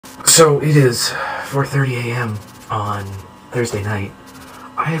So it is 4:30 a.m. on Thursday night.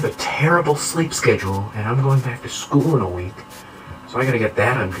 I have a terrible sleep schedule, and I'm going back to school in a week, so I gotta get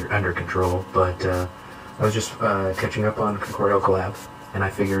that under control. But I was just catching up on Concordial Collab, and I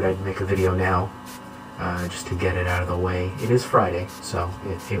figured I'd make a video now, just to get it out of the way. It is Friday, so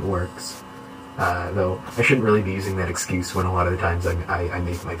it works. Though I shouldn't really be using that excuse when a lot of the times I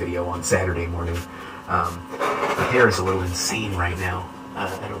make my video on Saturday morning. My hair is a little insane right now. I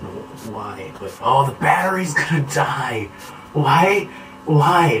don't know why, but oh, the battery's gonna die. Why?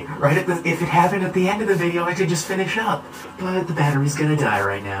 Right if it happened at the end of the video, I could just finish up. But the battery's gonna die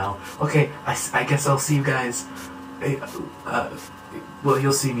right now. Okay, I guess I'll see you guys. Well,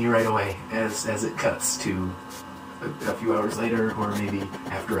 you'll see me right away as it cuts to a few hours later, or maybe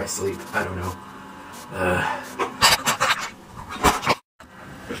after I sleep. I don't know.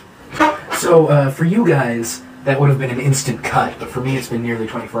 So for you guys, that would have been an instant cut, but for me it's been nearly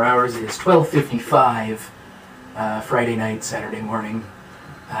 24 hours. It is 12:55 Friday night, Saturday morning.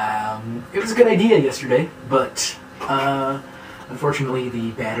 It was a good idea yesterday, but unfortunately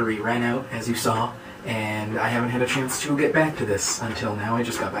the battery ran out, as you saw, and I haven't had a chance to get back to this until now. I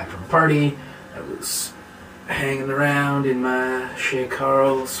just got back from a party. I was hanging around in my Chez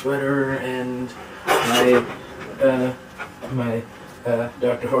Carl sweater and my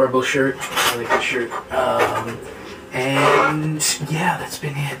Dr. Horrible shirt. I like the shirt. And yeah, that's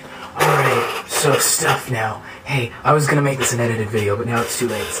been it. Alright, so stuff now. Hey, I was gonna make this an edited video, but now it's too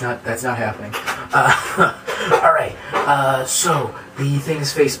late. That's not happening. Alright, so the thing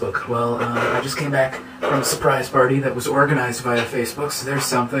is Facebook. Well, I just came back from a surprise party that was organized via Facebook, so there's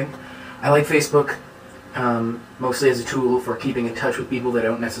something. I like Facebook. Mostly as a tool for keeping in touch with people that I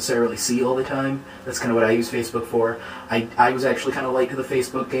don't necessarily see all the time. That's kind of what I use Facebook for. I was actually kind of late to the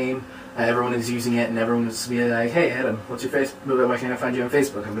Facebook game. Everyone is using it, and everyone was being like, "Hey, Adam, what's your Facebook? Why can't I find you on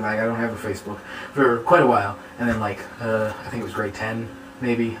Facebook?" I'm like, "I don't have a Facebook," for quite a while. And then, like, I think it was grade 10,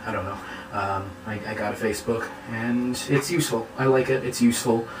 maybe. I don't know. I got a Facebook, and it's useful. I like it. It's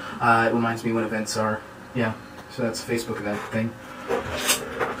useful. It reminds me when events are. Yeah, so that's a Facebook event thing.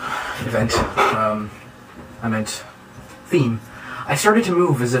 Event. I meant theme. I started to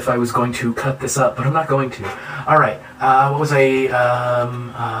move as if I was going to cut this up, but I'm not going to. Alright, what was I,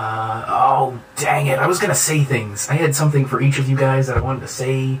 oh, dang it, I was gonna say things. I had something for each of you guys that I wanted to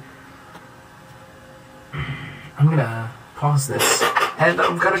say. I'm gonna pause this, and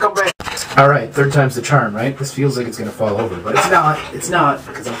I'm gonna come back. Alright, third time's the charm, right? This feels like it's gonna fall over, but it's not,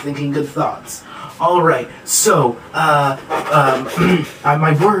 because I'm thinking good thoughts. Alright, so, my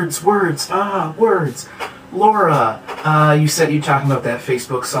words. Laura, you said you're talking about that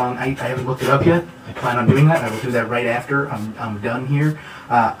Facebook song. I haven't looked it up yet. I plan on doing that. I will do that right after I'm done here.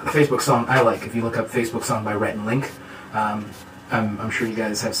 The Facebook song I like. If you look up Facebook song by Rhett and Link, I'm sure you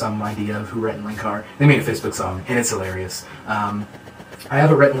guys have some idea of who Rhett and Link are. They made a Facebook song, and it's hilarious. I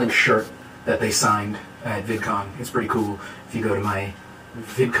have a Rhett and Link shirt that they signed at VidCon. It's pretty cool. If you go to my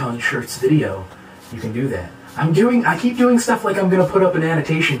VidCon shirts video, you can do that. I keep doing stuff like I'm going to put up an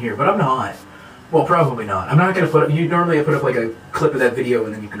annotation here, but I'm not. Well, probably not. I'm not going to put up... Normally I put up like a clip of that video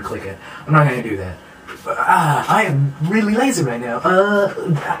and then you can click it. I'm not going to do that. I am really lazy right now.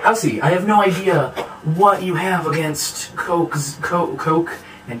 I'll see. I have no idea what you have against Coke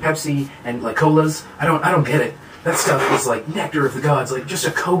and Pepsi and like colas. I don't get it. That stuff is like nectar of the gods. Like just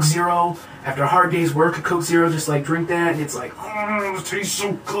a Coke Zero after a hard day's work, a Coke Zero, just like drink that and it's like, oh, it tastes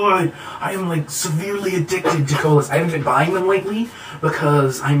so good. I am like severely addicted to colas. I haven't been buying them lately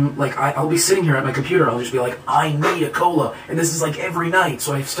because I'm like, I'll be sitting here at my computer. I'll just be like, I need a cola, and this is like every night.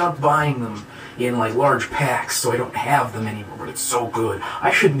 So I've stopped buying them in like large packs, so I don't have them anymore. But it's so good. I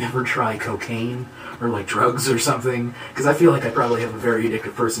should never try cocaine or like drugs or something because I feel like I probably have a very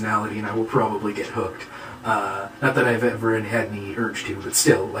addictive personality and I will probably get hooked. Not that I've ever had any urge to, but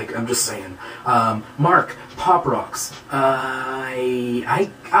still, like, I'm just saying. Mark, Pop Rocks. I'm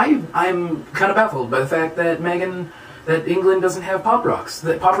kind of baffled by the fact that that England doesn't have Pop Rocks.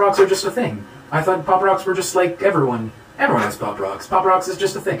 That Pop Rocks are just a thing. I thought Pop Rocks were just like everyone. Everyone has Pop Rocks. Pop Rocks is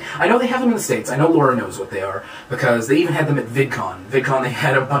just a thing. I know they have them in the States. I know Laura knows what they are, because they even had them at VidCon. VidCon, they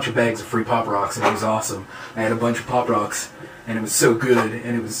had a bunch of bags of free Pop Rocks, and it was awesome. I had a bunch of Pop Rocks, and it was so good,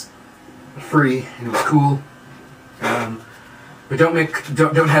 and it was free, and it was cool. But don't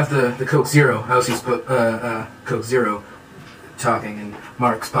have the Coke Zero. I also use Coke Zero talking, and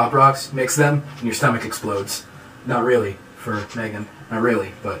Mark's Pop Rocks, mix them, and your stomach explodes. Not really, for Megan. Not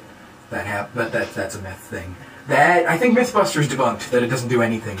really, but that's a myth thing. That, I think Mythbusters debunked that it doesn't do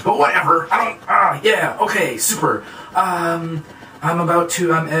anything. But whatever, yeah, okay, super. I'm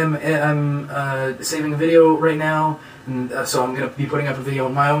saving a video right now, So I'm going to be putting up a video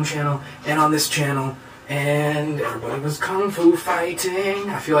on my own channel and on this channel. And everybody was kung fu fighting.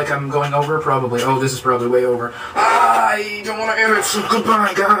 I feel like I'm going over, probably. Oh, this is probably way over. I don't want to end it, so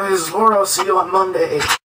goodbye, guys. Laura, I'll see you on Monday.